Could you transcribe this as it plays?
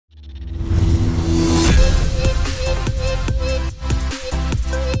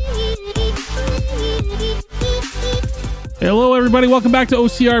Hello everybody, welcome back to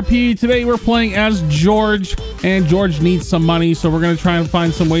OCRP. Today we're playing as George, and George needs some money, so we're going to try and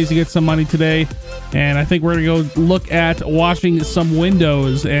find some ways to get some money today. And I think we're going to go look at washing some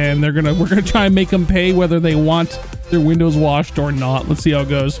windows, and we're going to try and make them pay whether they want their windows washed or not. Let's see how it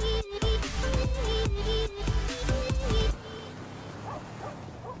goes.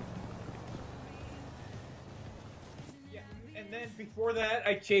 Yeah, and then before that,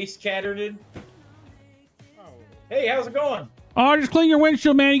 I chased Catterton. Hey, how's it going? Oh, just clean your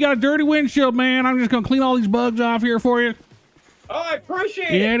windshield, man. You got a dirty windshield, man. I'm just gonna clean all these bugs off here for you. Oh, I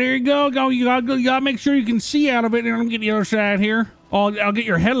appreciate it. Yeah, there you go. You gotta make sure you can see out of it. And I'm gonna get the other side here. Oh, I'll get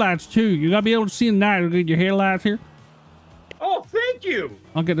your headlights too. You gotta be able to see in the night. I'll get your headlights here. Oh, thank you.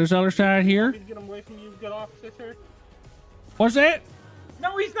 I'll get this other side here. Get him away from you, good officer. What's that?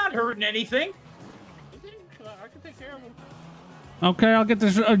 No, he's not hurting anything. I can take care of him. Okay, I'll get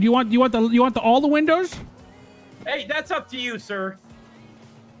this. Do you want all the windows? Hey, that's up to you, sir.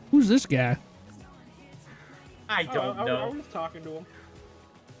 Who's this guy? I don't know. I was talking to him.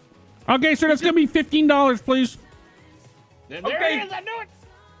 Okay, sir, that's gonna be $15, please. There Okay. he is. I knew it.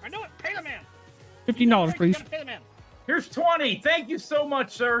 I knew it. Pay the man. $15, please. Pay the man. Here's 20. Thank you so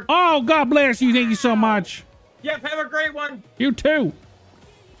much, sir. Oh, God bless you. Thank you so much. Yep, have a great one. You too.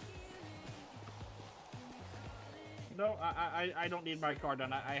 No, I don't need my car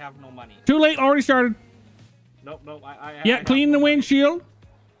done. I have no money. Too late. Already started. Nope. Yeah, clean the windshield.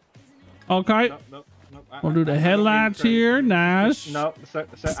 Okay. Nope. We'll do the headlights here. Nice. No, sir,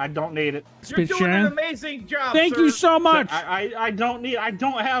 I don't need it. You're Spit doing shine. an amazing job, Thank sir. you so much. I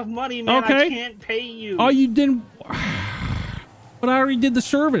don't have money, man. Okay. I can't pay you. Oh, you didn't. But I already did the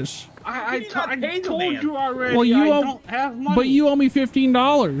service. I Did you not pay the told man? you already. Well, you I owe- don't have money. But you owe me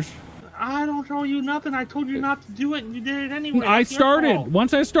 $15. I don't owe you nothing. I told you not to do it, and you did it anyway. I That's your started. fault.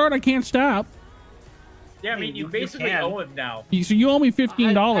 Once I start, I can't stop. Yeah, I mean, you basically can. owe him now. So you owe me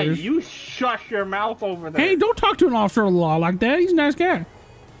 $15. Hey, you shush your mouth over there. Hey, don't talk to an officer of the law like that. He's a nice guy.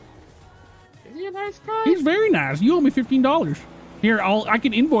 Is he a nice guy? He's very nice. You owe me $15. Here, I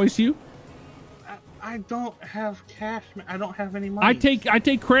can invoice you. I don't have cash, man. I don't have any money. I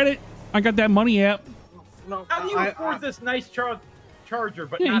take credit. I got that money app. No, How do you afford this nice charger,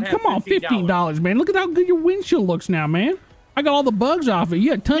 but Yeah, not have come on, $15, man. Look at how good your windshield looks now, man. I got all the bugs off it.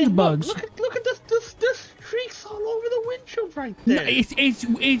 You had tons of bugs. Look at this streaks all over the windshield right No, there.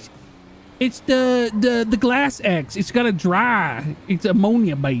 it's the glass X. It's got to dry. It's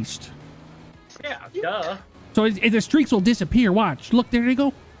ammonia based. Yeah, duh. So the streaks will disappear. Watch. Look, there they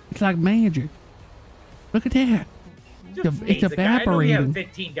go. It's like magic. Look at that. It's Amazing. evaporating. I know you have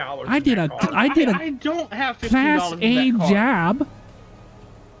 $15. I did a I don't have $15 Class in A that car. job.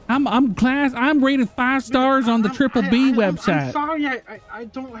 I'm rated 5 stars on the Triple B website. I'm sorry, I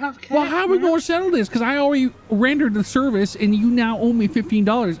don't have cash. Well, how are we man. going to settle this? Because I already rendered the service, and you now owe me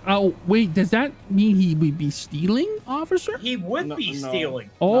 $15. Oh, wait, does that mean he would be stealing, officer? He would be stealing.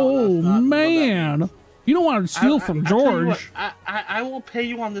 Oh, that's not what that man. means. You don't want to steal from I'll tell you George. what, I will pay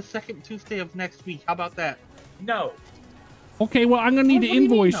you on the second Tuesday of next week. How about that? No. Okay, well, I'm going to need to What do you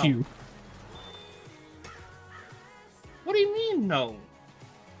mean, invoice no? you. What do you mean, no?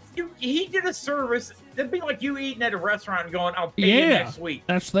 He did a service. That'd be like you eating at a restaurant and going, I'll pay you next week.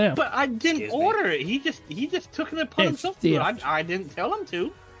 That's theft. But I didn't Excuse me. order it. He just took it upon It's himself to do it. theft. I didn't tell him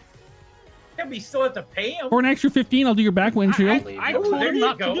to. Yeah, but you still have to pay him. For an extra 15, I'll do your back windshield. I Oh, told there him you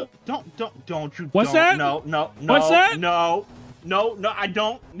not go. to do. Don't you? What's don't. that? No. What's that? No. I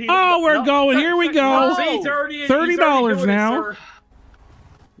don't need Oh, it. we're No, going. sir, Here we sir, go. no. See, he's already $30 doing it, now. sir.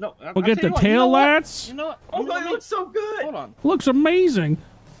 No, We'll get the tail lights. You know what? Oh, that looks so good. Hold on. Looks amazing.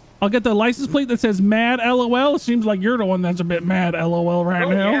 I'll get the license plate that says mad LOL. It seems like you're the one that's a bit mad LOL right Oh,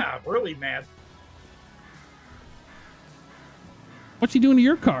 now. yeah, really mad. What's he doing to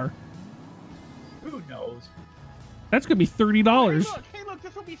your car? Who knows? That's going to be $30. Hey, look,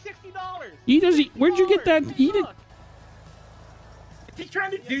 this will be $60. He does. Where'd you get that? He did. Is he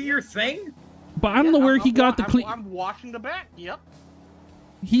trying to do your thing? But I don't know where he got the clean. I'm washing the back. Yep.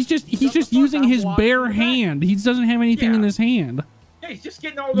 He's just the using fuck? his I'm bare washing the back. hand. He doesn't have anything in Yeah. his hand. Yeah, he's just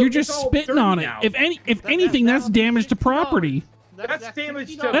getting all the You're just it's all spitting dirty on it. now. If anything, that's damage to property. That's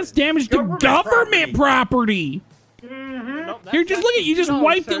damage to- That's damage to Government government property. You're just look at you just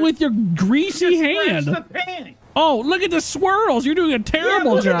wiped it with your greasy Just scratch hand. the paint. Oh, look at the swirls. You're doing a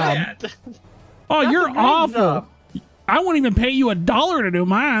terrible look job. at that. Oh, That's you're a great awful. job. I won't even pay you $1 to do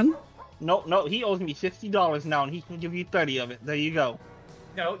mine. No, he owes me $60 now, and he can give you 30 of it. There you go.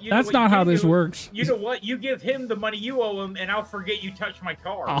 No, you know That's what not you how can this do? works. You know what? You give him the money you owe him, and I'll forget you touched my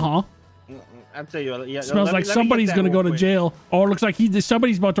car. Uh-huh. I'll tell you what. Yeah, Smells let like me get somebody's that going to go real to quick. jail. Oh, it looks like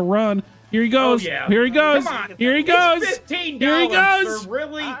somebody's about to run. Here he goes. Oh, yeah. Here he goes. Come on. Here he goes. It's $15, Here he goes. sir,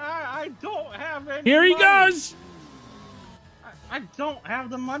 really? I don't have any Here he money. goes. I don't have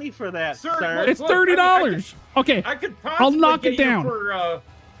the money for that, Sir, sir. It's Look, $30. Okay. I could I'll possibly knock get it down. you for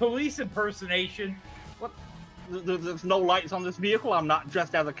police impersonation. What? There's no lights on this vehicle. I'm not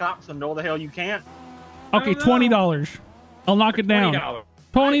dressed as a cop, so no the hell you can't. Okay, $20. I'll knock it down. $20.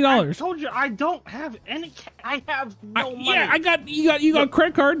 $20. I told you I don't have any. I have no money. Yeah, you got a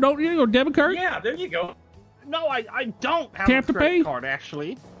credit card, don't you? Or debit card? Yeah, there you go. No, I don't have Tap a to credit pay? card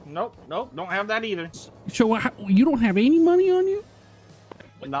actually. Nope, don't have that either. So you don't have any money on you?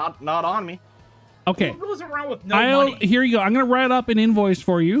 Not on me. Okay. Who goes around with no money? Here you go. I'm gonna write up an invoice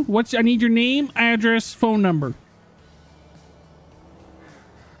for you. I need your name, address, phone number.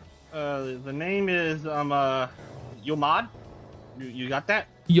 The name is Yomad. You got that?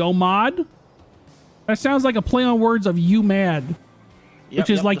 Yomad? That sounds like a play on words of you mad, Yep, which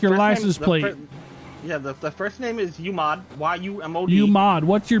is yep, like the your first name- license plate. The first name is Yumad. Y-U-M-O-D. Yomad.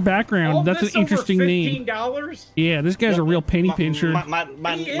 What's your background? All That's this an interesting over name. $15? Yeah, this guy's a real penny pincher.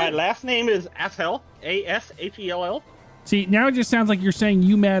 My last name is Ashel. A-S-H-E-L-L. See, now it just sounds like you're saying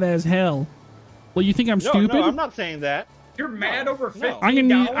you mad as hell. Well, you think I'm stupid? No, I'm not saying that. You're mad over $15? I'm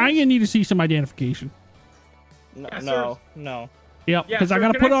gonna need to see some identification. No, Yes, no, sir. no. Yep, Yeah, because I sir,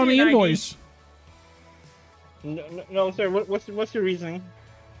 gotta can put I it on see the an ID? invoice. No, sir. What's your reasoning?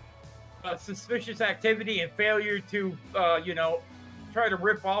 Suspicious activity and failure to, try to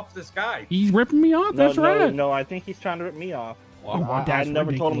rip off this guy. He's ripping me off. That's right. No, I think he's trying to rip me off. Oh, I that's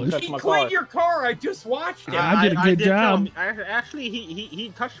never told him to ridiculous. touch He my cleaned car. your car. I just watched it. I did a good did tell job. him. Actually, he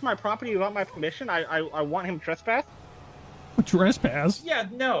touched my property without my permission. I want him trespass. Trespass? Yeah,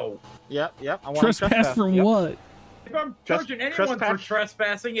 no. Yep. I want him Trespass from Yep. what? If I'm charging anyone for trespass-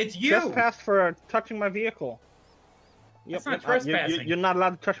 trespassing, it's you. Trespass for touching my vehicle. That's not You're- trespassing. You're not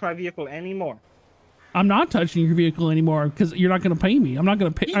allowed to touch my vehicle anymore. I'm not touching your vehicle anymore because you're not going to pay me. I'm not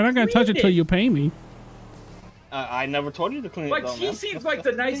going to pay. He I'm not going to touch it cleaned till it. you pay me. I never told you to clean Like, it though, he man. seems That's- like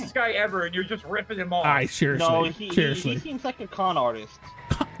the that's thing. nicest guy ever, and you're just ripping him off. I seriously, No, he seriously. seems like a con artist.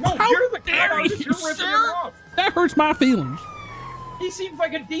 No, How you're the dare con artist. you, You're ripping him sir? off. That hurts my feelings. He seems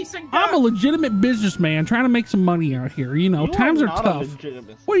like a decent guy. I'm a legitimate businessman trying to make some money out here. You know, You times are not a tough.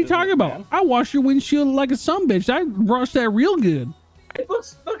 legitimate What are you talking about? businessman. I wash your windshield like a sumbitch. I wash that real good. It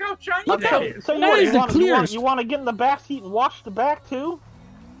looks, look how shiny Look that how- is. So That is the you clearest. want to get in the back seat and wash the back too?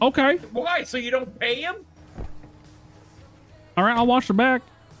 Okay. Why? So you don't pay him? All right, I'll wash the back.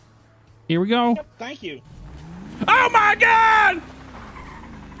 Here we go. Yep, thank you. Oh my God!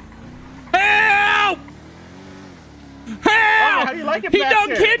 Help! Help! how do you like it He back done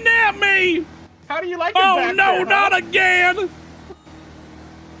here? kidnapped me! How do you like it Oh back no, there, not huh? again!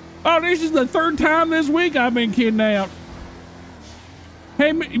 Oh, this is the third time this week I've been kidnapped.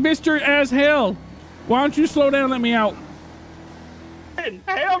 Hey, Mr. As Hell, why don't you slow down and let me out?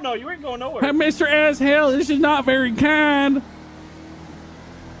 Hell no, you ain't going nowhere. Hey, Mr. As Hell, this is not very kind.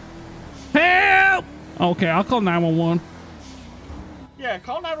 Help! Okay, I'll call 911. Yeah,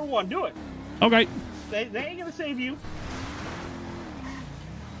 call 911. Do it. Okay. They ain't gonna save you.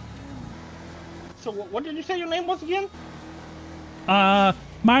 So what did you say your name was again?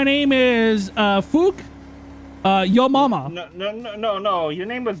 My name is Fook. Yo mama. No. Your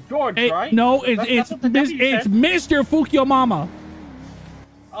name was George, right? No, That's what the deputy it's said. Mr. Fook Yo mama.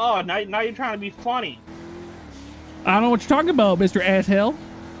 Oh, now you're trying to be funny. I don't know what you're talking about, Mr. Asshell.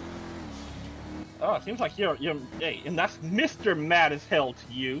 Oh, it seems like you're hey, and that's Mr. Mad as hell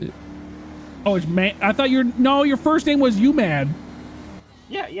to you. Oh, it's man. I thought your first name was You Mad.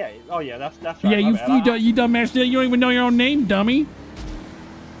 Yeah. Oh yeah, that's right. Yeah, my bad. you dumbass. You don't even know your own name, dummy.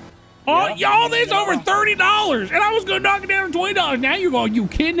 Oh, Yeah, all this yeah. over $30, and I was gonna knock it down to $20. Now you're going, you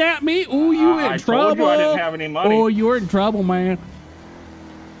kidnapped me? Ooh, you in I trouble? told you I didn't have any money. Oh, you're in trouble, man.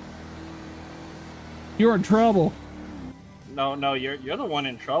 You're in trouble. No, you're the one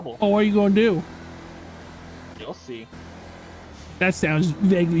in trouble. Oh, what are you gonna do? You'll see. That sounds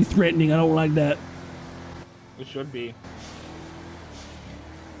vaguely threatening. I don't like that. It should be.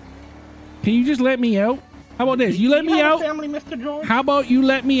 Can you just let me out? How about this? You let me have out. a family, Mr. George? How about you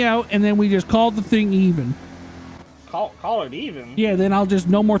let me out, and then we just call the thing even? Call it even. Yeah, then I'll just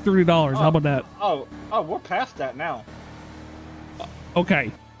no more $30. How about that? Oh, we're past that now.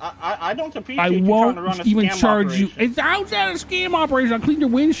 Okay. I don't appreciate I you won't trying to run a even scam charge operation. you. It's outside a scam operation. I cleaned your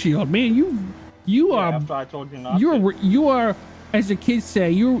windshield, man. You Yeah, are after I told you not to. you are, as the kids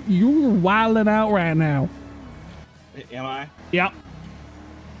say, you're wilding out right now. Am I? Yep.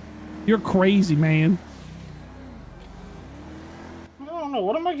 You're crazy, man. I don't know.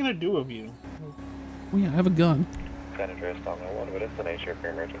 What am I gonna do with you? Oh yeah, I have a gun. San Andreas Domino 1, what is the nature of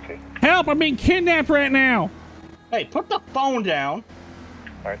your emergency? Help! I'm being kidnapped right now. Hey, put the phone down.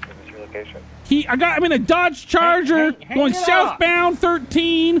 Alright, so what's your location? I'm in a Dodge Charger hang going it up. southbound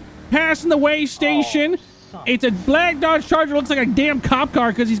 13, passing the way station. son. It's a black Dodge Charger. Looks like a damn cop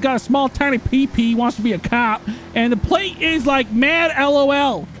car because he's got a small, tiny PP. He wants to be a cop. And the plate is like mad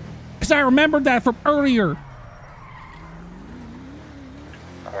LOL. Because I remembered that from earlier.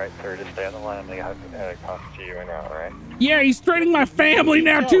 Alright, sir, just stay on the line. I'm going to have cost to you en route, alright? Yeah, he's threatening my family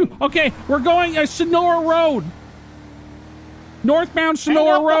now, too. Okay, we're going Sonora Road. Northbound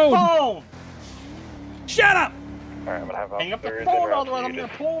Sonora Road. Phone. Shut up. Alright, I'm going to have Hang up the officers en phone, route otherwise to I'm you. going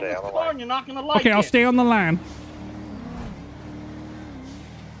Just to pull stay this on the car line. and you're not going to like it. Okay, I'll stay on the line.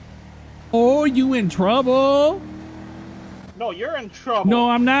 Oh, you in trouble? No, you're in trouble. No,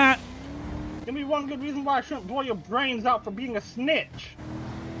 I'm not. Give me one good reason why I shouldn't blow your brains out for being a snitch.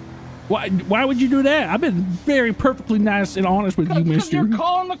 Why would you do that? I've been very perfectly nice and honest with you, Because mister. you're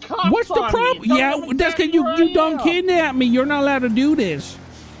calling the cops What's the on problem? me. Yeah, that's because you done kidnapped me. You're not allowed to do this.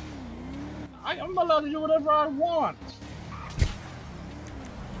 I'm allowed to do whatever I want.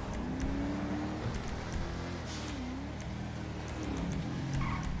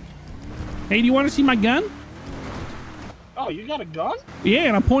 Hey, do you want to see my gun? Oh, you got a gun? Yeah,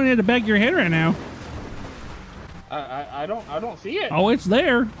 and I'm pointing at the back of your head right now. I don't see it. Oh, it's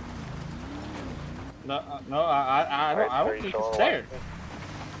there. No, I don't think it's there.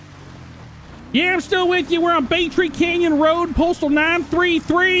 Yeah, I'm still with you. We're on Bay Tree Canyon Road, postal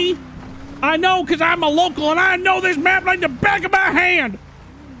 933. I know, because I'm a local, and I know this map like the back of my hand.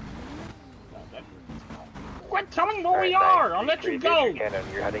 Quit telling me where we are. I'll let you go. You're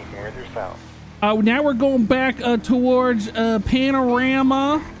heading north or south? Now we're going back towards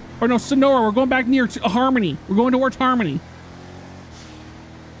Panorama. Or no, Sonora. We're going back near Harmony. We're going towards Harmony.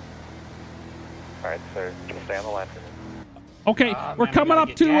 Alright, sir, just stay on the line for me. Okay, we're man, coming we up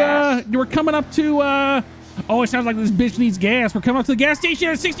gotta to, get gas. we're coming up to, oh, it sounds like this bitch needs gas. We're coming up to the gas station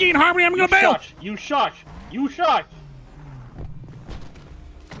at 68 Harmony. I'm gonna bail. Shush. You shush. You shush.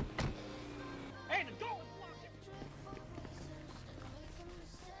 Hey, the door is locked.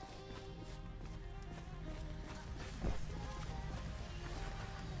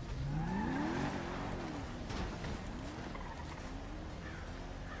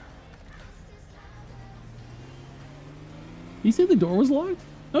 You said the door was locked?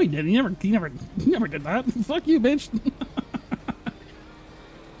 No, he didn't. He never did that. Fuck you, bitch.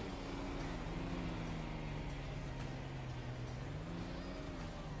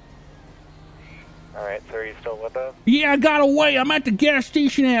 Alright, sir, are you still with us? Yeah, I got away. I'm at the gas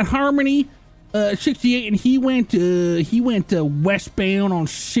station at Harmony, 68, and he went westbound on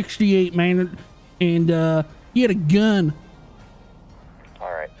 68, man, and he had a gun.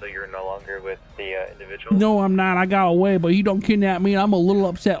 Alright, so you're no longer with the individual? No, I'm not. I got away, but he don't kidnap me. And I'm a little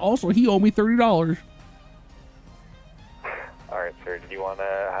upset. Also, he owed me $30. Alright, sir, did you want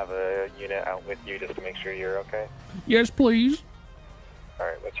to have a unit out with you just to make sure you're okay? Yes, please.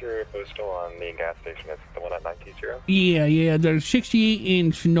 Alright, what's your postal on the gas station? Is it the one at 920? Yeah. There's 68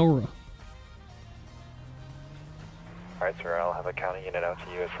 in Sonora. Alright, sir, I'll have a county unit out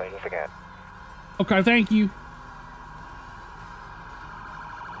to you as soon as I can. Okay, thank you.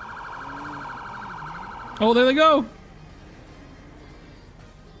 Oh, there they go.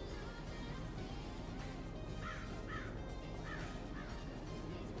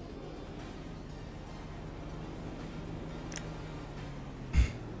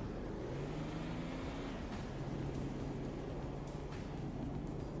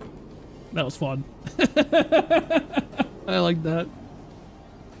 That was fun. I like that.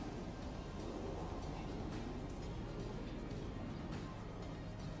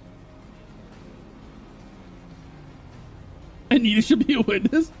 Anita should be a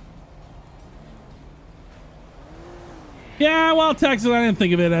witness. Yeah, well, Texas, I didn't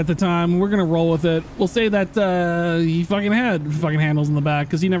think of it at the time. We're gonna roll with it. We'll say that he fucking had fucking handles in the back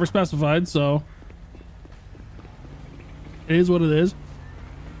because he never specified, so it is what it is.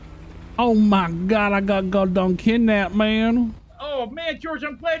 Oh my god, I got goddamn kidnapped, man. Oh man, George,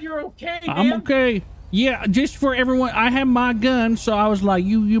 I'm glad you're okay, man. I'm okay. Yeah, just for everyone, I have my gun, so I was like,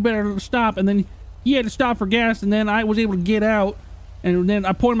 you better stop. And then he had to stop for gas, and then I was able to get out, and then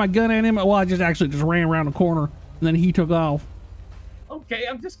I pointed my gun at him. Well, I just ran around the corner, and then he took off. Okay,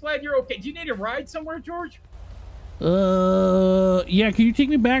 I'm just glad you're okay. Do you need a ride somewhere, George? Yeah, can you take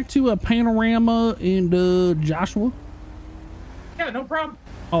me back to a Panorama and Joshua? Yeah, no problem.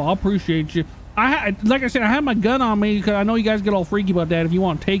 Oh, I appreciate you. Like I said, I have my gun on me because I know you guys get all freaky about that if you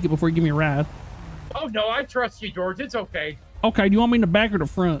want to take it before you give me a ride. Oh no, I trust you, George. It's okay. Okay, do you want me in the back or the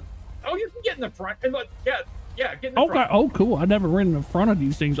front? Oh, you can get in the front and look. Yeah, Yeah, get in the front. Oh, cool. I never ran in the front of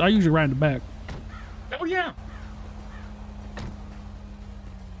these things. I usually ride in the back. Oh, yeah.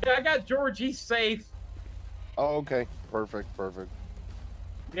 Yeah, I got George. He's safe. Oh, okay. Perfect.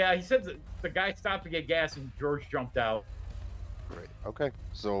 Yeah, he said that the guy stopped to get gas and George jumped out. Great. Okay.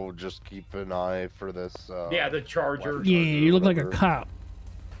 So just keep an eye for this. Yeah, the Charger. Yeah, you look like a cop.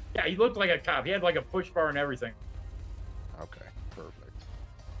 Yeah, he looked like a cop. He had like a push bar and everything. Okay. Perfect.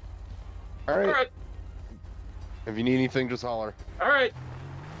 All right. If you need anything, just holler. All right.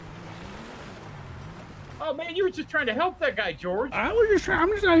 Oh man, you were just trying to help that guy, George. I'm just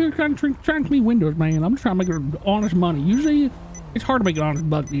out here trying to clean windows, man. I'm just trying to make honest money. Usually, it's hard to make an honest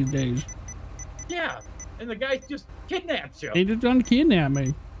buck these days. Yeah, and the guy just kidnapped you. They just done kidnapped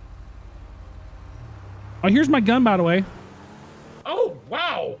me. Oh, here's my gun, by the way. Oh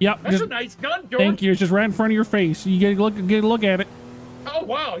wow. Yep. That's a nice gun, George. Thank you. It's just right in front of your face. You get a look at it. Oh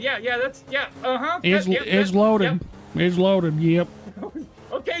wow. Yeah. That's It's loaded. Yep. It's loaded. Yep.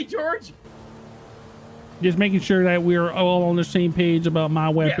 Okay, George. Just making sure that we're all on the same page about my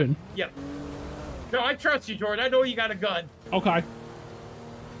weapon. Yep. No, I trust you, George. I know you got a gun. Okay.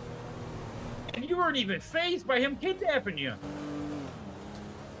 And you weren't even fazed by him kidnapping you.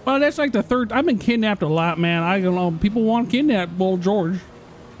 Well, that's like the third. I've been kidnapped a lot, man. I don't know. People want to kidnap old George.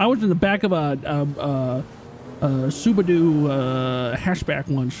 I was in the back of a Subaru hatchback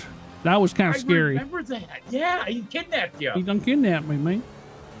once. That was kind of scary. I remember that. Yeah, he kidnapped you. He done kidnapped me, man.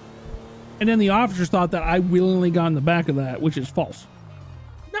 And then the officers thought that I willingly got in the back of that, which is false.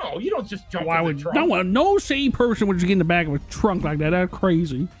 No, you don't just jump Why in would the trunk. no sane person would just get in the back of a trunk like that? That's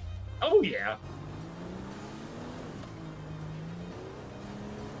crazy. Oh yeah.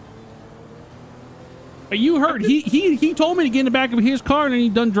 But you heard he told me to get in the back of his car and then he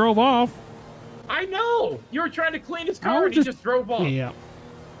done drove off. I know. You were trying to clean his car and he just drove off. Yeah.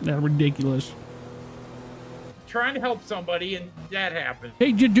 That's ridiculous. Trying to help somebody and that happened.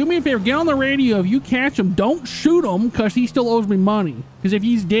 Hey, do me a favor. Get on the radio. If you catch him, don't shoot him because he still owes me money. Because if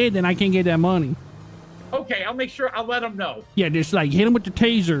he's dead, then I can't get that money. Okay, I'll make sure. I'll let him know. Yeah, just like hit him with the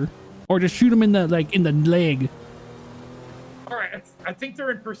taser or just shoot him in the leg. All right, I think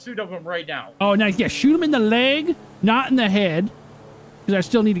they're in pursuit of him right now. Oh, nice. Yeah, shoot him in the leg, not in the head, because I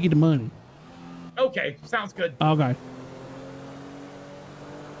still need to get the money. Okay, sounds good. Okay.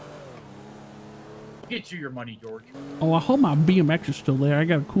 Get you your money, George. Oh, I hope my BMX is still there. I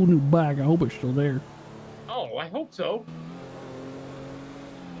got a cool new bike. I hope it's still there. Oh, I hope so.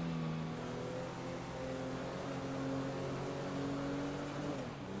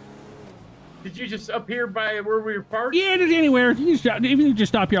 Did you just up here by where we were parked? Yeah, just anywhere. If you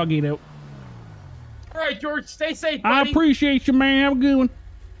just stop here, I'll get out. All right, George, stay safe, buddy. I appreciate you, man. Have a good one.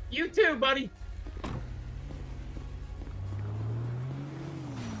 You too, buddy.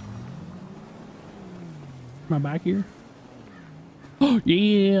 Am I back here? Oh,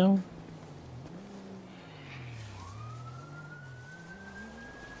 yeah.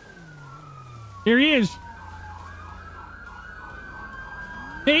 Here he is.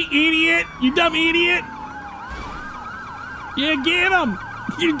 Hey, idiot. You dumb idiot. Yeah, get him.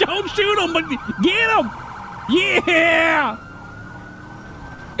 You don't shoot him, but get him. Yeah.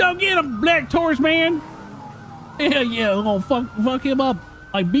 Go get him, Black Taurus man. Hell yeah, I'm gonna fuck him up.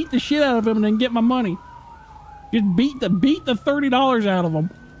 I beat the shit out of him and then get my money. Just beat the $30 out of him.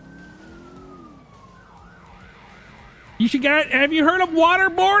 Have you heard of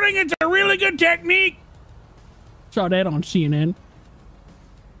waterboarding? It's a really good technique. Saw that on CNN.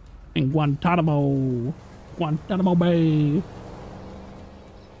 In Guantanamo Bay.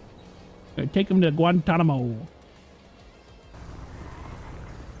 Take him to Guantanamo.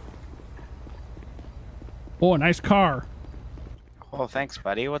 Oh, nice car. Oh, thanks,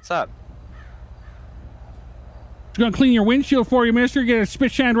 buddy. What's up? Just gonna clean your windshield for you, mister. Get a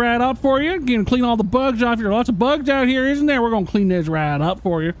spit shine right up for you. Gonna clean all the bugs off. Lots of bugs out here, isn't there? We're gonna clean this right up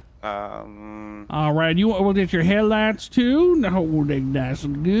for you. All right, we'll get your headlights too. No, they're nice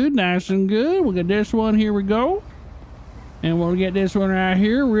and good, nice and good. We'll get this one. Here we go. And we'll get this one right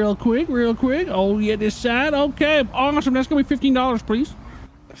here, real quick. Oh, yeah, this side. Okay, awesome. That's gonna be $15, please.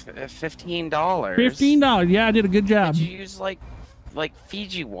 $15. $15. Yeah, I did a good job. Did you use like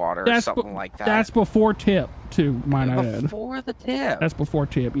Fiji water or something like that? That's before tip, too. Might I add. Before the tip. That's before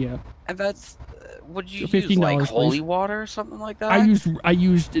tip. Yeah. And that's. Would you $15, use like holy please. water or something like that? I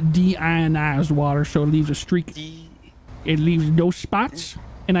used deionized water, so it leaves a streak. It leaves no spots,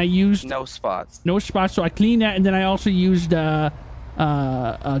 and I used no spots. No spots. So I cleaned that, and then I also used glass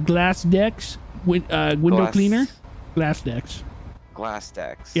decks, window cleaner, glass decks. Glass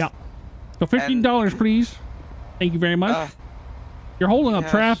decks. Yeah. So $15, please. Thank you very much. You're holding up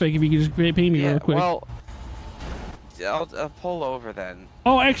traffic. If you could just pay me real quick. Well, I'll pull over then.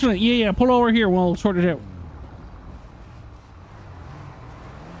 Oh, excellent. Yeah. Pull over here. We'll sort it out.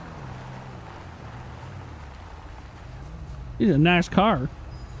 This is a nice car.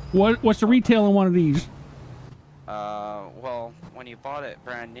 What's the retail on one of these? Well, when you bought it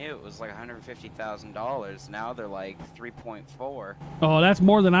brand new, it was like $150,000. Now they're like 3.4. Oh, that's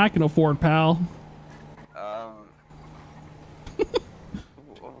more than I can afford, pal.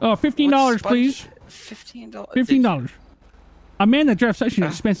 Oh, $15, please. $15. $15. A man that drives such an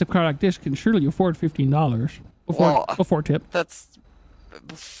expensive car like this can surely afford $15 before tip. That's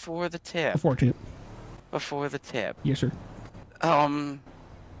before the tip. Before tip. Before the tip. Yes, sir.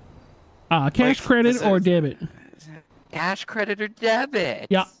 like, Cash, credit, or debit? Cash, credit, or debit?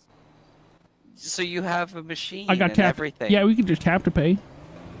 Yeah. So you have a machine I got and tap. everything. Yeah, we can just tap to pay.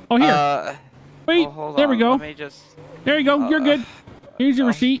 Oh, here. Wait, hold there on. we go. Let me just... There you go. You're good. Here's your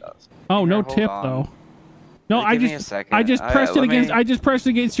receipt. Oh, no hold tip on. though. No, Give me a second. I just pressed it against. I just pressed it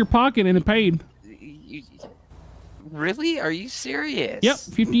against your pocket and it paid. Really? Are you serious? Yep,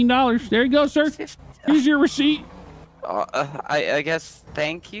 $15. There you go, sir. Here's your receipt. I guess.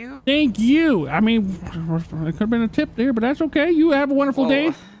 Thank you. Thank you. I mean, it could have been a tip there, but that's okay. You have a wonderful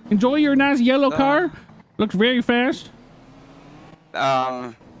day. Enjoy your nice yellow car. Looks very fast.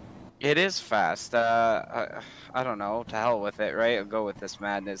 It is fast. I don't know. To hell with it, right? I'll go with this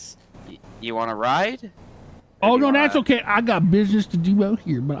madness. You want to ride? Oh, no, that's okay. I got business to do out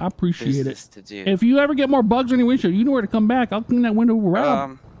here, but I appreciate it. Business to do. If you ever get more bugs on your windshield, you know where to come back. I'll clean that window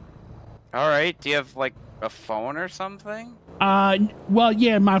around. All right. Do you have like a phone or something? Well,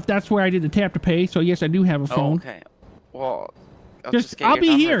 yeah, that's where I did the tap to pay. So yes, I do have a phone. Okay. Well, I'll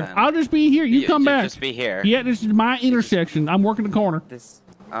be here. Then. I'll just be here. You come back. Just be here. Yeah, this is my intersection. I'm working the corner.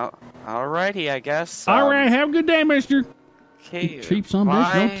 Alrighty, I guess. All right. Have a good day, mister. Okay. Cheap son of a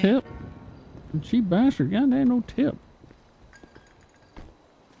bitch, no tip. Cheap bastard. Goddamn, no tip.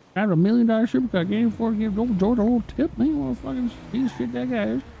 Got a $1 million supercar game before give old George a little tip. Man, what a fucking piece of shit that guy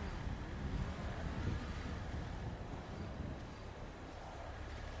is.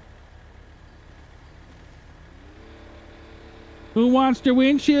 Who wants their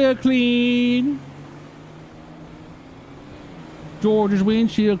windshield clean? George's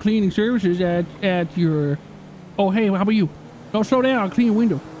Windshield Cleaning Services at your... Oh, hey, how about you? Don't slow down. I'll clean your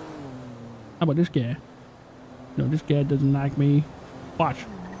window. How about this guy? No, this guy doesn't like me. Watch.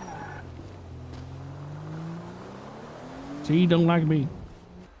 See, he don't like me.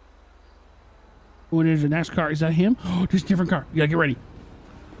 Oh, there's a nice car. Is that him? Oh, this is a different car. You gotta get ready.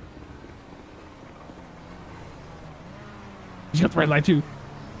 He's got the red light too.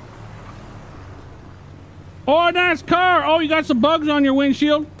 Oh, nice car. Oh, you got some bugs on your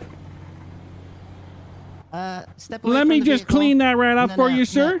windshield. Step away Let from me the just vehicle. clean that right up for you,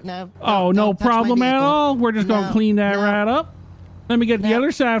 sir. Oh, no problem at all. We're just gonna clean that right up. Let me get the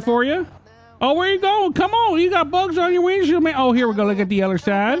other side for you. Oh, where you going? Come on. You got bugs on your windshield, man. Oh, here we go. Look at the other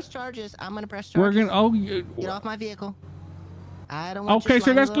side. I'm gonna press charges. We're gonna. Get off my vehicle. I don't want Okay,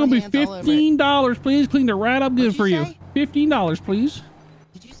 sir. That's gonna be $15, please. Clean it right up good for you. $15, please.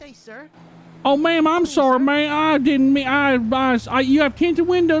 Did you say, sir? Oh, ma'am, I'm sorry, ma'am. I didn't mean. You have tinted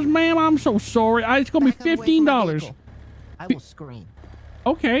windows, ma'am. I'm so sorry. It's gonna be $15. I will scream.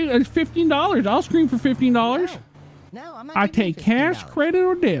 Okay, it's $15. I'll scream for $15. No, I'm not. I take cash, credit,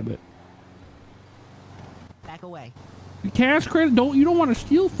 or debit. Back away. Cash, credit. You don't want to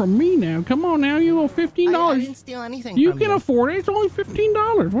steal from me now. Come on now. You owe $15. I didn't steal anything. You from can afford it. It's only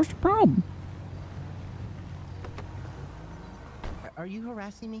 $15. What's the problem? Are you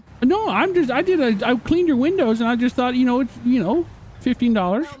harassing me? No, I cleaned your windows and I just thought, it's,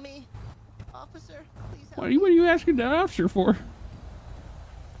 $15. Help me, officer. Please help What are you asking the officer for?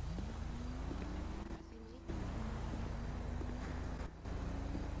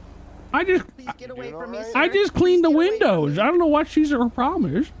 Please get away from me, sir. I just cleaned the windows. I don't know what her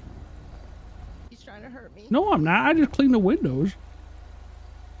problem is. He's trying to hurt me. No, I'm not. I just cleaned the windows.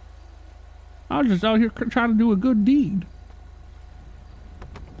 I was just out here trying to do a good deed.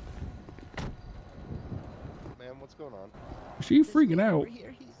 Ma'am, what's going on? She's freaking out. Over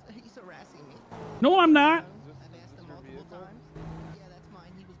here, he's harassing me. No, I'm not. I've asked him multiple times. Yeah, that's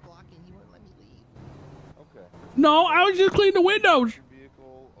mine. He was blocking. He wouldn't let me leave. Okay. No, I was just cleaning the windows. Your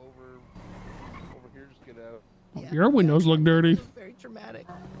vehicle over here. Just get out. Yeah, Your windows look dirty. This is very traumatic.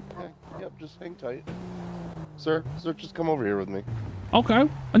 Okay. Yep. Just hang tight. Sir, just come over here with me. Okay.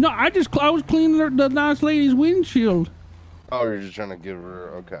 No, I was cleaning the nice lady's windshield. Oh, you're just trying to give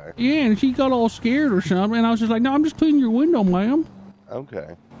her. Okay. Yeah, and she got all scared or something, and I was just like, no, I'm just cleaning your window, ma'am.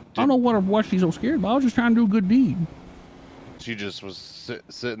 Okay. I don't know what she's so scared about. I was just trying to do a good deed. She just was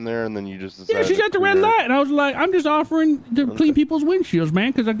sitting there, and then you just Yeah, decided she's to at the clean red her. light, and I was like, I'm just offering to clean people's windshields,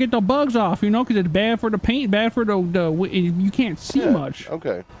 man, because I get the bugs off, you know, because it's bad for the paint, bad for the you can't see much.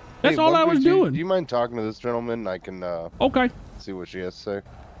 Okay. That's all I was 132, doing. Do you mind talking to this gentleman? I can Okay. see what she has to say.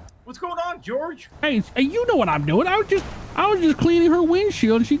 What's going on, George? Hey, you know what I'm doing. I was just cleaning her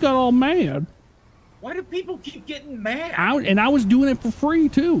windshield, and she got all mad. Why do people keep getting mad? I was doing it for free,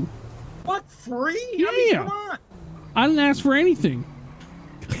 too. What, free? Yeah. I mean, come on. I didn't ask for anything.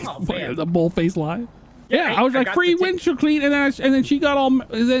 Oh, man. The bull-faced lie. Yeah, hey, I was like, got free to take- windshield clean, and then she got all,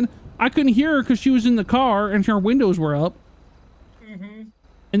 and then I couldn't hear her because she was in the car, and her windows were up. Mm-hmm.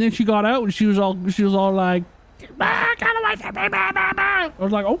 And then she got out, and she was all like, "Ah, get away from me, blah, blah, blah." I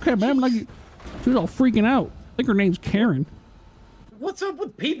was like, okay, man. Like, she was all freaking out. I think her name's Karen. What's up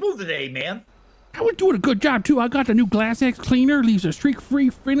with people today, man? I was doing a good job, too. I got the new Glass X cleaner, leaves a streak-free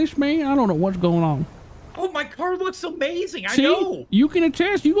finish, man. I don't know what's going on. Oh, my car looks amazing. I See? know. You can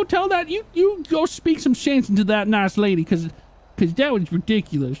attest. You go tell that. You go speak some sense into that nice lady, because that was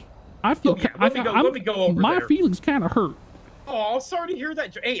ridiculous. I feel. Okay, let me go over my there. feelings kind of hurt. Oh, sorry to hear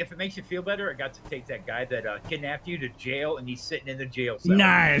that. Hey, if it makes you feel better, I got to take that guy that kidnapped you to jail, and he's sitting in the jail cell.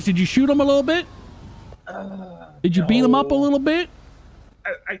 Nice. Did you shoot him a little bit? Did you beat him up a little bit?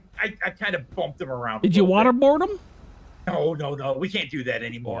 I kind of bumped him around. Did you waterboard him? No. We can't do that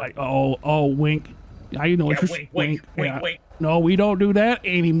anymore. Oh, wink. I know Yeah, what you're wink. Yeah. No, we don't do that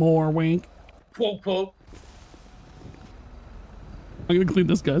anymore, wink. Quote, quote. I'm gonna clean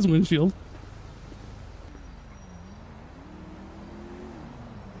this guy's windshield.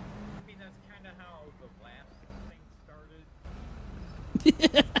 I mean, that's kind of how the last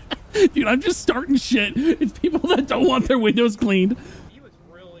thing started. Dude, I'm just starting shit. It's people that don't want their windows cleaned. He was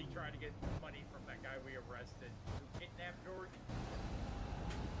really trying to get money from that guy we arrested who kidnapped George.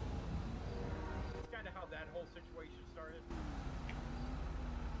 That's kind of how that whole situation started.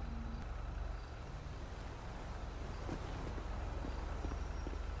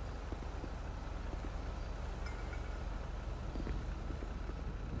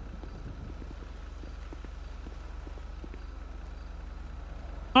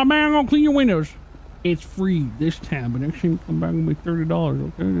 Oh man, I'm gonna clean your windows. It's free this time, but next time you come back and be $30,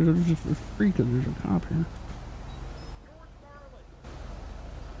 okay? It's just free because there's a cop here.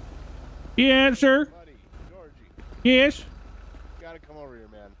 Yeah, sir. Buddy, Georgie, Yes. you gotta come over here,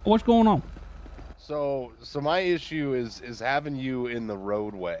 man. What's going on? So my issue is having you in the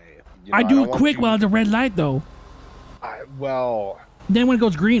roadway. You know, I do don't it want quick you- while it's a red light, though. Well, Then when it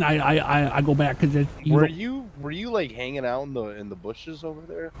goes green, I go back because were you like hanging out in the bushes over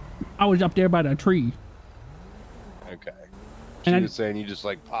there? I was up there by the tree. Okay. And She I- was saying you just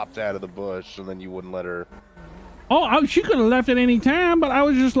like popped out of the bush and then you wouldn't let her. Oh, she could have left at any time, but I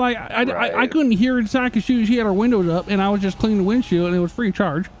was just like, I Right. couldn't hear inside because she had her windows up, and I was just cleaning the windshield, and it was free of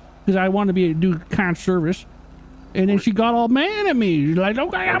charge because I wanted to do kind service. And then she got all mad at me. She's like,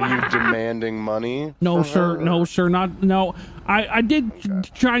 okay, Are you demanding money? No, from sir. her? No, sir. No. I did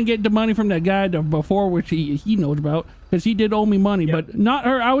try and get the money from that guy before, which he knows about, because he did owe me money, but not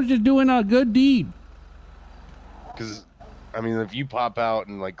her. I was just doing a good deed. Because, I mean, if you pop out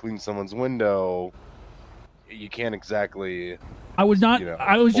and like clean someone's window, you can't exactly. I was not. You know,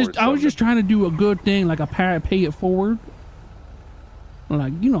 I was force just trying to do a good thing, like a pay it forward.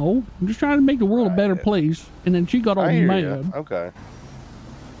 Like, you know, I'm just trying to make the world a better place. And then she got all I hear mad. ya. Okay.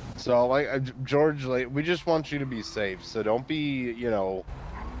 So, like, George, like, we just want you to be safe. So don't be,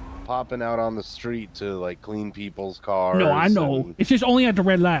 popping out on the street to like clean people's cars. No, I know. and It's just only at the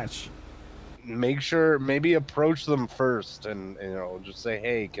red lights. Make sure, maybe approach them first, and just say,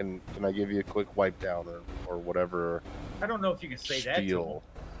 hey, can I give you a quick wipe down or whatever. I don't know if you can say that. To him. Spiel.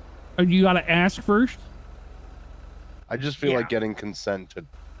 You got to ask first. I just feel Yeah. like getting consent to,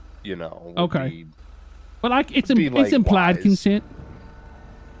 would Okay. be- But it's Would be, like, implied wise. consent.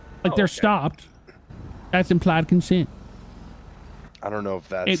 Like Oh, they're okay. stopped. That's implied consent. I don't know if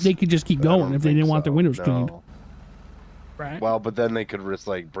that's. They could just keep I don't going if they think didn't want their so, windows no. cleaned. Right. Well, but then they could risk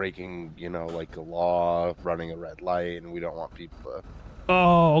like breaking, like a law, running a red light, and we don't want people to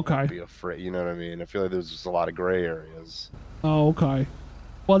Oh, okay. be afraid. You know what I mean? I feel like there's just a lot of gray areas. Oh, okay.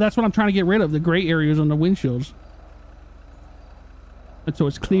 Well, that's what I'm trying to get rid of, the gray areas on the windshields. And so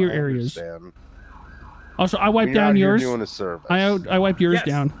it's clear I areas. understand. Also, I wiped You're out down here yours. doing a service. I wiped yours Yes.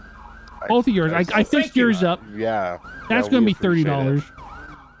 down. Both of yours. I thank fixed you. yours up. Yeah. That's yeah, going to we be $30. appreciate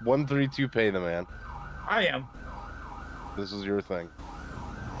it. 132, pay the man. I am. This is your thing.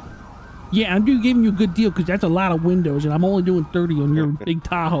 Yeah, I'm giving you a good deal because that's a lot of windows, and I'm only doing 30 on your big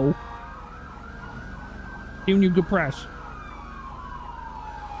Tahoe. Giving you a good price.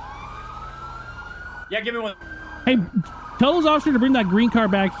 Yeah, give me one. Hey, Tell those officers to bring that green car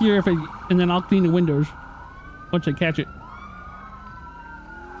back here, and then I'll clean the windows once I catch it.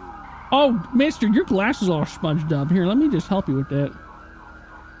 Oh, mister, your glass is all sponged up. Here, let me just help you with that.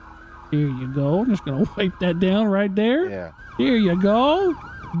 Here you go. I'm just going to wipe that down right there. Yeah. Here you go.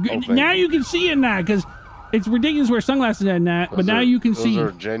 Now you. you can see it now, because it's ridiculous to wear sunglasses at night, but now you can see.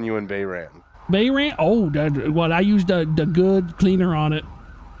 Those are genuine Bayran. Bayran? Oh, well, I used the good cleaner on it.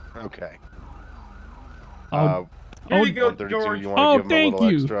 Okay. Oh, Here you go, 132, George. you want to give him a thank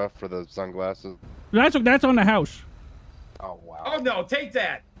little you. extra for the sunglasses? that's on the house. Oh, wow. Oh no, take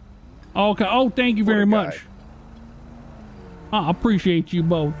that. Okay. Oh, thank you What a very guy. much. I appreciate you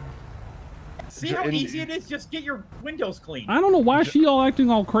both. See how easy it is? Just get your windows clean. I don't know why she all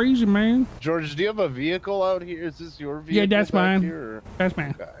acting all crazy, man. George, do you have a vehicle out here? Is this your vehicle? Yeah, that's back mine. here, or- That's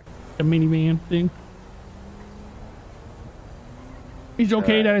mine. Okay. The minivan thing. Is it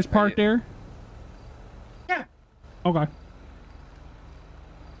okay Alright, that it's parked there? Yeah. Okay.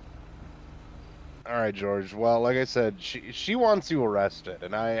 All right, George. Well, like I said, she wants you arrested,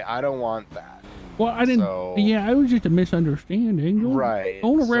 and I don't want that. Well, I didn't. So- Yeah, it was just a misunderstanding. Right.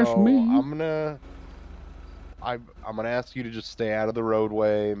 Don't arrest so me. I'm gonna ask you to just stay out of the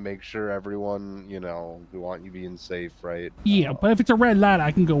roadway. Make sure everyone, you know, we want you being safe, right? Yeah, but if it's a red light,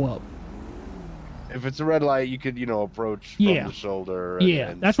 I can go up. If it's a red light, you could, you know, approach from Yeah. the shoulder. Yeah,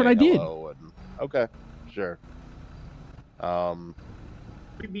 and that's what say I did. hello and- okay, sure. What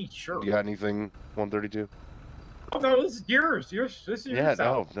do you mean, sure? You got anything? 132. Oh no, this is yours. This is Yeah,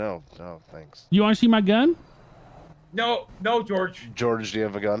 yours. no, thanks. You want to see my gun? No, George. George, do you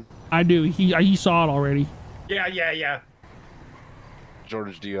have a gun? I do. He saw it already. Yeah.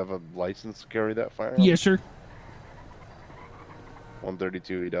 George, do you have a license to carry that firearm? Yes, sir.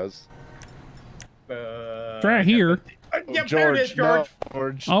 132, he does. It's right here. Yeah, there it is, George. No,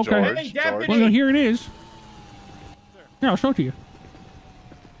 George. Okay. George, Hey, George. deputy. Well, here it is. Here, I'll show it to you.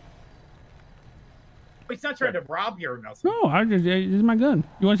 He's not trying to rob you or nothing. No, this is my gun.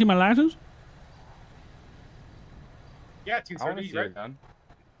 You want to see my license? Yeah, I want to 230, see your right? gun.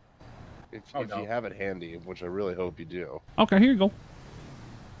 If Oh, you no. have it handy, which I really hope you do. Okay, here you go.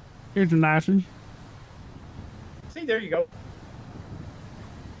 Here's the license. See, there you go.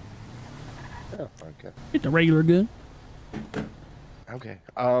 Yeah, okay. It's a regular gun. Okay.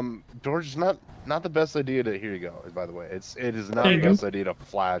 George, it's not the best idea to. Here you go. By the way, it is not Thank the you. best idea to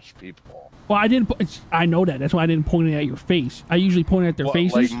flash people. Well, I didn't. I know that. That's why I didn't point it at your face. I usually point it at their Well,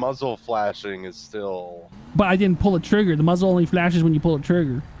 faces, like muzzle flashing is still. but I didn't pull a trigger. The muzzle only flashes when you pull a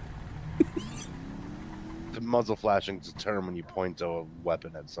trigger. The muzzle flashing is a term when you point a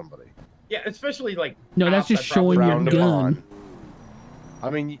weapon at somebody. Yeah, especially like. No, that's just outside property. showing your Frowned gun. upon. I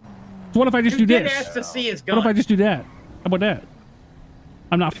mean, So what if I just You do did this? ask to see his What gun. if I just do that? How about that?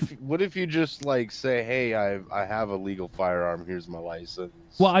 I'm not. what if you just like say, "Hey, I have a legal firearm. Here's my license."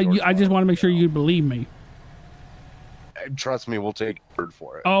 Well, I George just want to make sure know. you believe me. Trust me, we'll take your word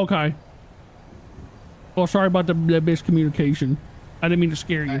for it. Oh, okay. Well, sorry about the miscommunication. I didn't mean to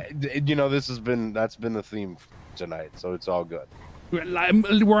scare you. You know, that's been the theme tonight, so it's all good.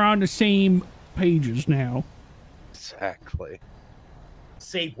 We're on the same pages now. Exactly.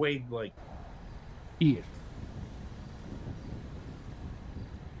 Save Wade, like. Yes.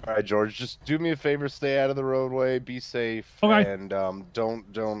 All right, George, just do me a favor, stay out of the roadway, be safe, Okay. and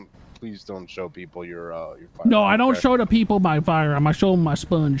please don't show people your firearm. No, I don't okay? show the people my firearm. I show them my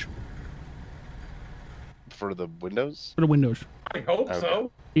sponge For the windows. for the windows. I hope Okay.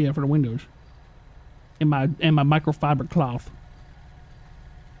 so. Yeah, for the windows. And my microfiber cloth.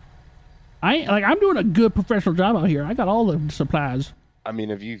 I'm doing a good professional job out here. I got all the supplies. I mean,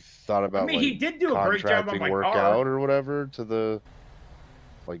 have you thought about mean, he like, did do a great job on contracting my work car. out or whatever to the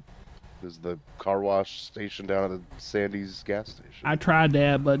is the car wash station down at the Sandy's gas station? I tried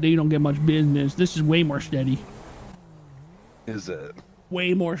that, but they don't get much business. This is way more steady. Is it?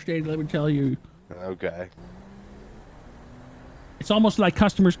 Way more steady, let me tell you. Okay. It's almost like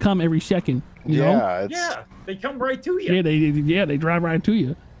customers come every second. You know? Yeah, it's Yeah, they come right to you. Yeah, they drive right to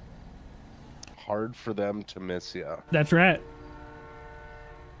you. hard for them to miss you. That's right.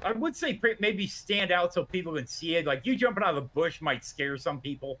 I would say maybe stand out so people can see it. Like you jumping out of the bush might scare some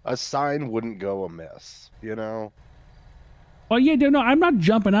people. A sign wouldn't go amiss, you know? Well, yeah, no, I'm not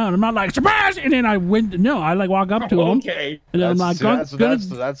jumping out. I'm not like, surprise! And then I went, no, I like walk up to them. Okay. And then I'm like, that's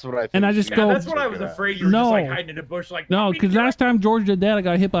what I think. and I just Yeah, go, that's what I was afraid you were No. just like hiding in the bush. Like no, because last time George did that, I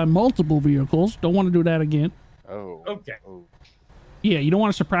got hit by multiple vehicles. Don't want to do that again. Oh. Okay. Oh. Yeah, you don't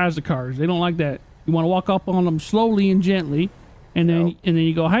want to surprise the cars. They don't like that. You want to walk up on them slowly and gently, and then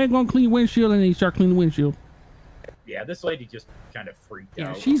you go, hey, I'm going to clean windshield, and then you start cleaning the windshield. Yeah, this lady just kind of freaked Yeah,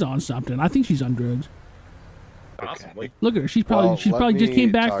 out. she's on something. I think she's on drugs. Possibly. Look at her. She's probably just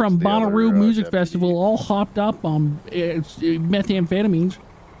came back from Bonnaroo Music Festival, all hopped up on methamphetamines.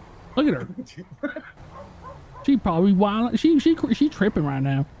 Look at her. She probably wild. She tripping right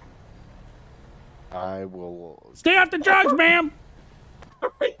now. I will Stay off the drugs, ma'am. All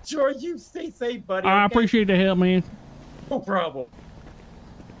right, George, you stay safe, buddy. I okay? appreciate the help, man. No problem.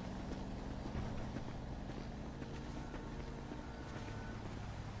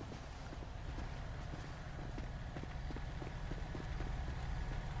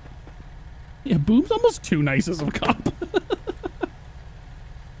 Yeah, Boom's almost too nice as a cop.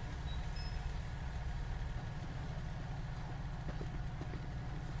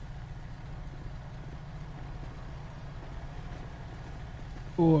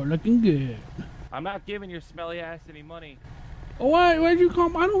 Oh, looking good. I'm not giving your smelly ass any money. Oh, why'd you call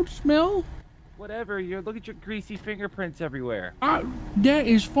me? I don't smell. Whatever. Look at your greasy fingerprints everywhere. That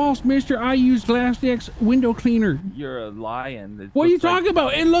is false, mister. I use Glass-Dex window cleaner. You're a lion. What are you talking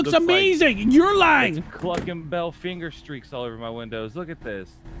about? It looks amazing. Like you're lying. It's Cluck and Bell finger streaks all over my windows. Look at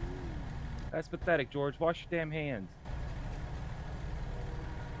this. That's pathetic, George. Wash your damn hands.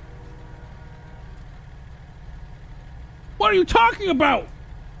 What are you talking about?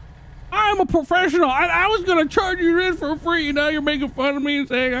 I'm a professional. I was going to charge you in for free, and now you're making fun of me and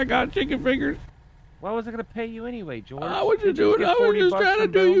saying I got chicken fingers. Why was I going to pay you anyway, George? I was just trying to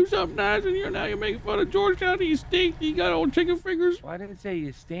do you something nice, and now you're making fun of Georgetown. You stink. You got old chicken fingers. Well, I didn't say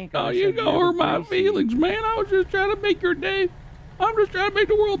you stink. Oh, you don't hurt my feelings, man. I was just trying to make your day. I'm just trying to make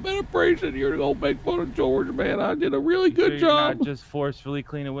the world a better place, and you're going to make fun of George, man. I did a really good job. You're not just forcefully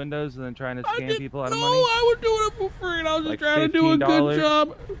cleaning windows and then trying to scam people out of money? No, I was doing it for free, and I was just Like trying to do a good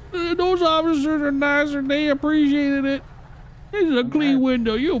job. Those officers are nice, and they appreciated it. This is a clean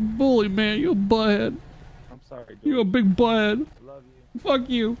window. You're a bully, man. You're a butthead. I'm sorry, George. You're a big butthead. I love you. Fuck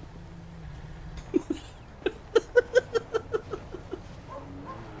you.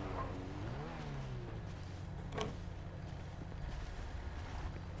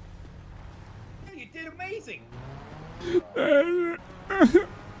 You did amazing.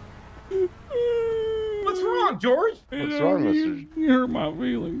 What's wrong, George? What's wrong, Mr. You hurt my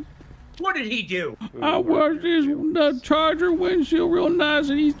feelings. What did he do? I washed the Charger windshield real nice,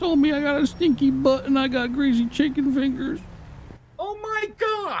 and he told me I got a stinky butt and I got greasy chicken fingers. Oh my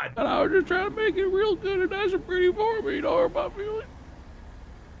God! And I was just trying to make it real good and nice and pretty for me. You know, hurt my feelings.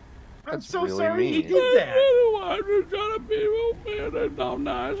 I'm That's so really sorry he mean. did that. I'm just trying to be, oh man, that's not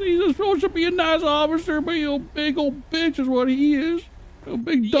nice. He's supposed to be a nice officer, but he's a big old bitch is what he is. A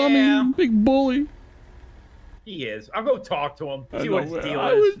big dummy, Yeah. big bully. He is. I'll go talk to him. See what his deal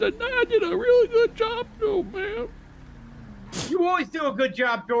I is. did a really good job too, man. You always do a good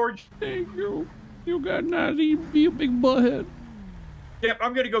job, George. Thank you. You got nice. You a big butthead. Yep,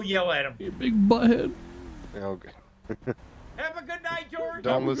 I'm gonna go yell at him. You big butthead. Okay. Have a good night, George.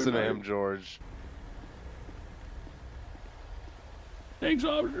 Don't listen to him, George. Thanks,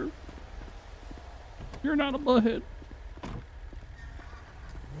 officer. You're not a butthead.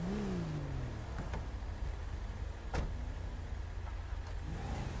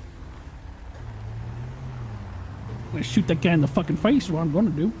 I'm gonna shoot that guy in the fucking face is what I'm gonna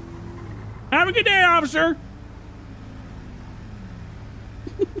do. Have a good day, officer!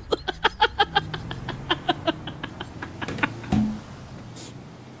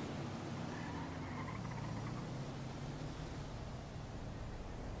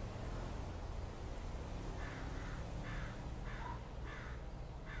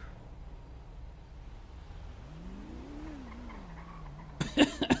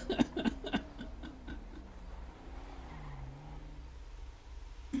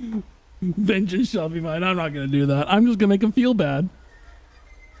 Vengeance shall be mine. I'm not gonna do that. I'm just gonna make him feel bad.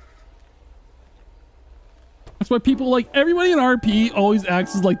 That's why people like everybody in RP always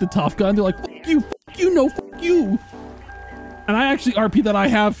acts as like the tough guy. And they're like, fuck you, no, fuck you. And I actually RP that I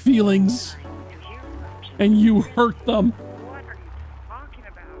have feelings, and you hurt them.